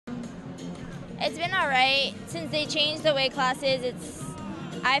It's been all right. Since they changed the weight classes,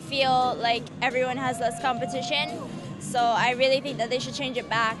 I feel like everyone has less competition. So I really think that they should change it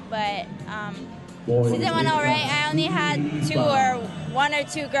back. But season went all right. I only had one or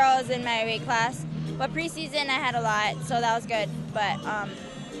two girls in my weight class. But preseason I had a lot, so that was good. But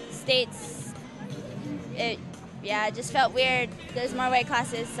states, it just felt weird. There's more weight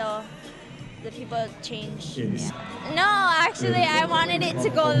classes, so the people changed. Yeah. No, actually, I wanted it to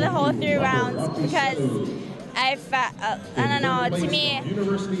go the whole 3 rounds because I don't know. To me,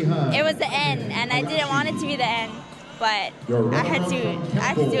 it was the end, and I didn't want it to be the end. But I had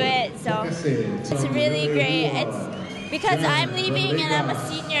to do it. So it's really great. It's because I'm leaving and I'm a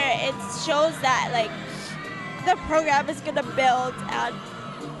senior. It shows that like the program is gonna build and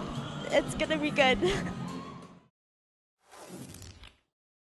it's gonna be good.